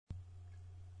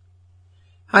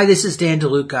Hi, this is Dan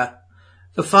DeLuca.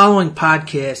 The following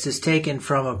podcast is taken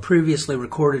from a previously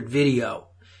recorded video.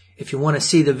 If you want to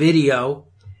see the video,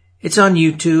 it's on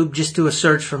YouTube. Just do a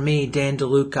search for me, Dan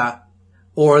DeLuca,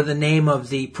 or the name of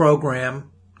the program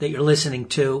that you're listening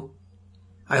to.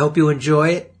 I hope you enjoy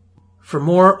it. For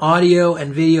more audio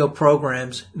and video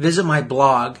programs, visit my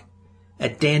blog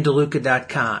at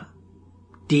dandeluca.com.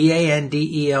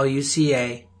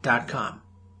 dandeluca.com.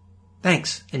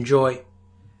 Thanks. Enjoy.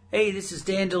 Hey, this is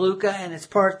Dan DeLuca, and it's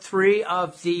part 3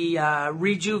 of the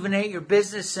Rejuvenate Your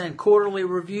Business and Quarterly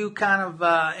Review kind of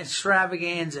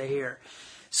extravaganza here.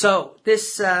 So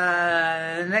this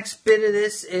next bit of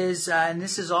this is, and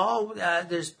this is all,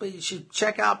 you should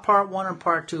check out part 1 and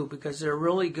part 2 because they're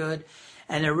really good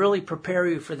and they really prepare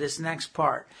you for this next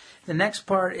part. The next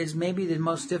part is maybe the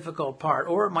most difficult part,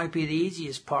 or it might be the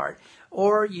easiest part,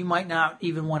 or you might not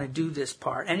even want to do this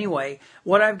part. Anyway,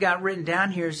 what I've got written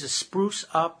down here is to spruce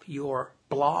up your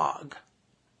blog.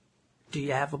 Do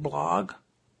you have a blog?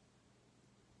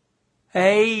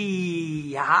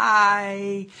 Hey,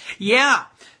 hi. Yeah.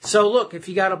 So look, if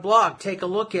you got a blog, take a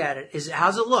look at it.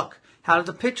 How's it look? How do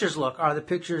the pictures look? Are the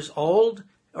pictures old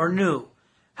or new?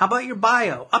 How about your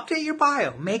bio? Update your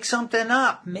bio. Make something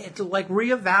up. Like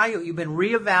reevaluate. You've been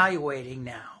reevaluating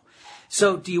now.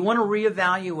 So do you want to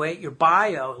reevaluate your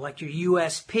bio, like your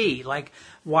USP? Like,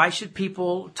 why should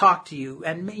people talk to you?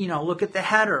 And, look at the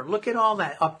header. Look at all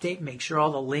that. Update. Make sure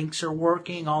all the links are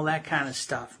working, all that kind of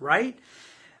stuff, right?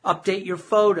 Update your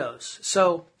photos.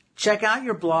 So check out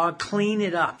your blog. Clean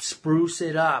it up. Spruce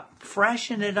it up.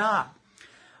 Freshen it up.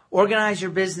 Organize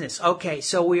your business. Okay,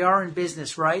 so we are in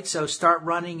business, right? So start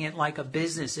running it like a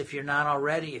business if you're not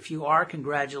already. If you are,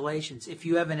 congratulations. If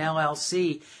you have an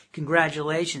LLC,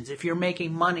 congratulations. If you're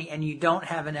making money and you don't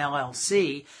have an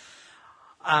LLC,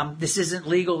 this isn't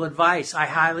legal advice. I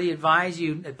highly advise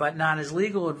you, but not as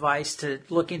legal advice, to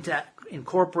look into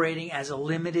incorporating as a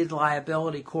limited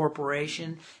liability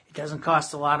corporation. It doesn't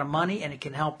cost a lot of money and it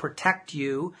can help protect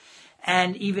you.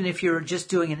 And even if you're just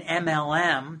doing an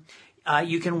MLM,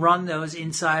 you can run those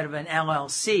inside of an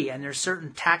LLC, and there's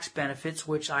certain tax benefits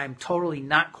which I'm totally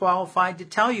not qualified to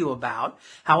tell you about.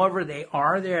 However, they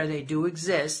are there; they do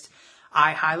exist.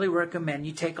 I highly recommend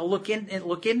you take a look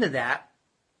into that.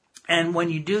 And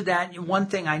when you do that, one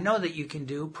thing I know that you can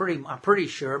do, I'm pretty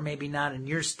sure, maybe not in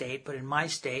your state, but in my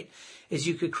state, is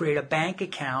you could create a bank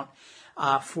account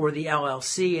for the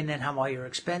LLC and then have all your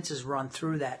expenses run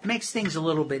through that. It makes things a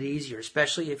little bit easier,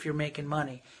 especially if you're making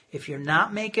money. If you're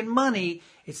not making money,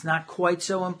 it's not quite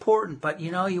so important, but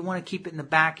you want to keep it in the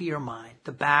back of your mind,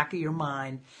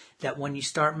 that when you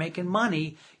start making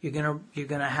money, you're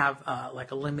gonna have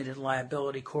like a limited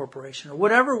liability corporation or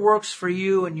whatever works for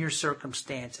you and your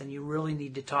circumstance, and you really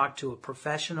need to talk to a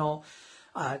professional,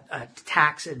 a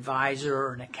tax advisor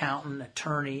or an accountant,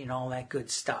 attorney, and all that good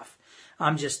stuff.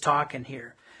 I'm just talking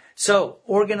here. So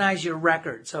organize your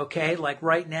records, okay? Like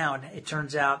right now, it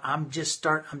turns out I'm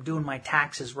doing my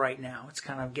taxes right now. It's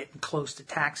kind of getting close to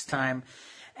tax time.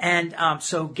 And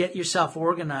so get yourself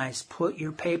organized. Put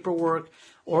your paperwork,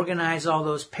 organize all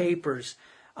those papers.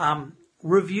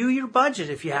 Review your budget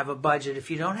if you have a budget.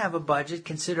 If you don't have a budget,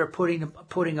 consider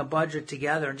putting a budget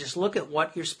together and just look at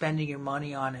what you're spending your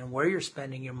money on and where you're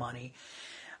spending your money.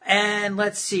 And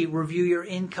let's see, review your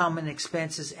income and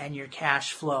expenses and your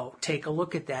cash flow. Take a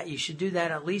look at that. You should do that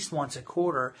at least once a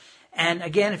quarter. And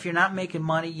again, if you're not making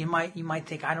money, you might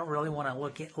think, I don't really want to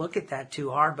look at that too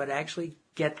hard, but actually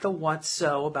get the what's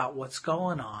so about what's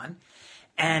going on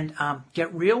and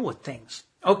get real with things.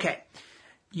 Okay.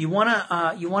 You want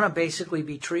to basically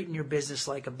be treating your business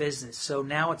like a business. So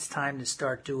now it's time to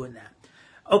start doing that.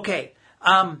 Okay.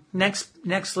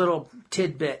 Next little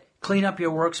tidbit. Clean up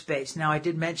your workspace. Now, I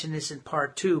did mention this in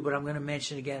part 2, but I'm going to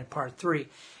mention it again in part 3.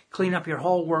 Clean up your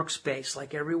whole workspace,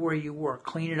 like everywhere you work.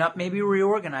 Clean it up. Maybe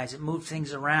reorganize it. Move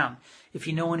things around. If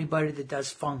you know anybody that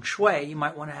does feng shui, you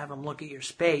might want to have them look at your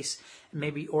space and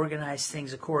maybe organize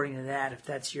things according to that if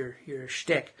that's your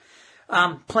shtick.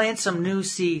 Plant some new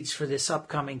seeds for this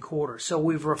upcoming quarter. So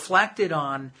we've reflected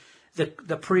on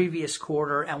the previous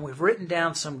quarter, and we've written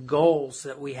down some goals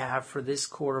that we have for this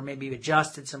quarter, maybe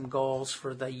adjusted some goals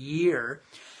for the year.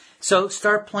 So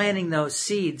start planting those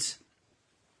seeds,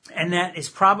 and that is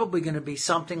probably going to be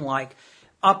something like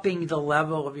upping the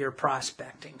level of your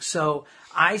prospecting. So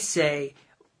I say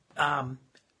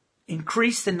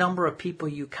increase the number of people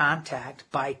you contact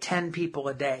by 10 people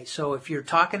a day. So if you're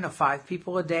talking to 5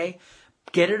 people a day,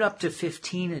 get it up to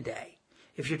 15 a day.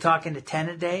 If you're talking to 10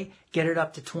 a day, get it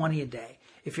up to 20 a day.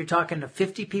 If you're talking to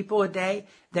 50 people a day,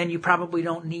 then you probably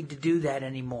don't need to do that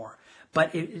anymore.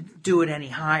 but do it any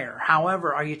higher.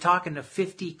 However, are you talking to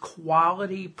 50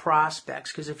 quality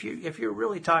prospects? Because if you're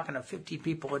really talking to 50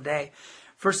 people a day,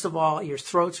 first of all, your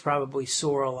throat's probably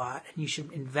sore a lot, and you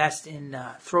should invest in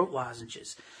throat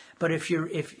lozenges. But if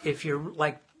you're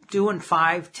like doing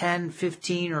 5, 10,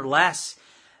 15 or less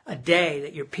a day,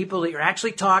 that you're people that you're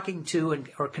actually talking to and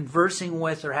or conversing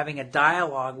with or having a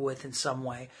dialogue with in some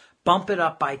way, bump it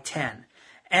up by 10.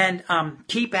 And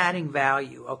keep adding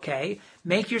value, okay?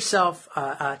 Make yourself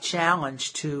a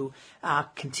challenge to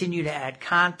continue to add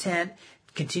content,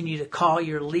 continue to call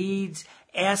your leads,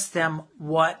 ask them,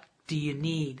 what do you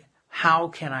need? How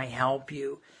can I help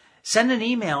you? Send an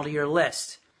email to your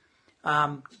list.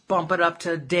 Bump it up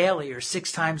to daily or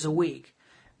 6 times a week.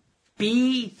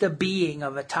 Be the being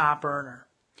of a top earner.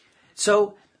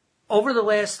 So over the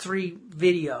last 3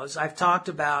 videos, I've talked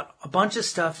about a bunch of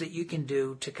stuff that you can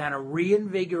do to kind of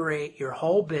reinvigorate your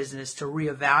whole business, to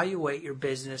reevaluate your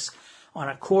business on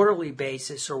a quarterly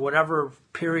basis or whatever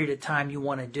period of time you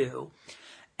want to do.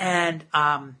 And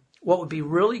what would be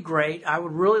really great, I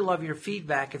would really love your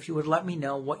feedback if you would let me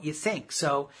know what you think.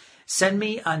 So send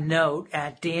me a note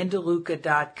at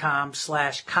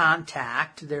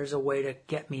dandeluca.com/contact. There's a way to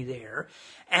get me there.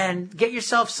 And get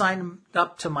yourself signed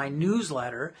up to my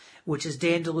newsletter, which is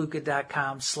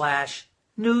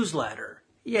dandeluca.com/newsletter.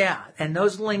 Yeah, and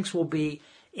those links will be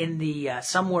in the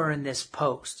somewhere in this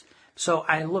post. So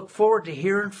I look forward to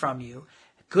hearing from you.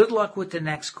 Good luck with the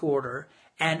next quarter,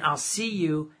 and I'll see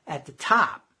you at the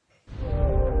top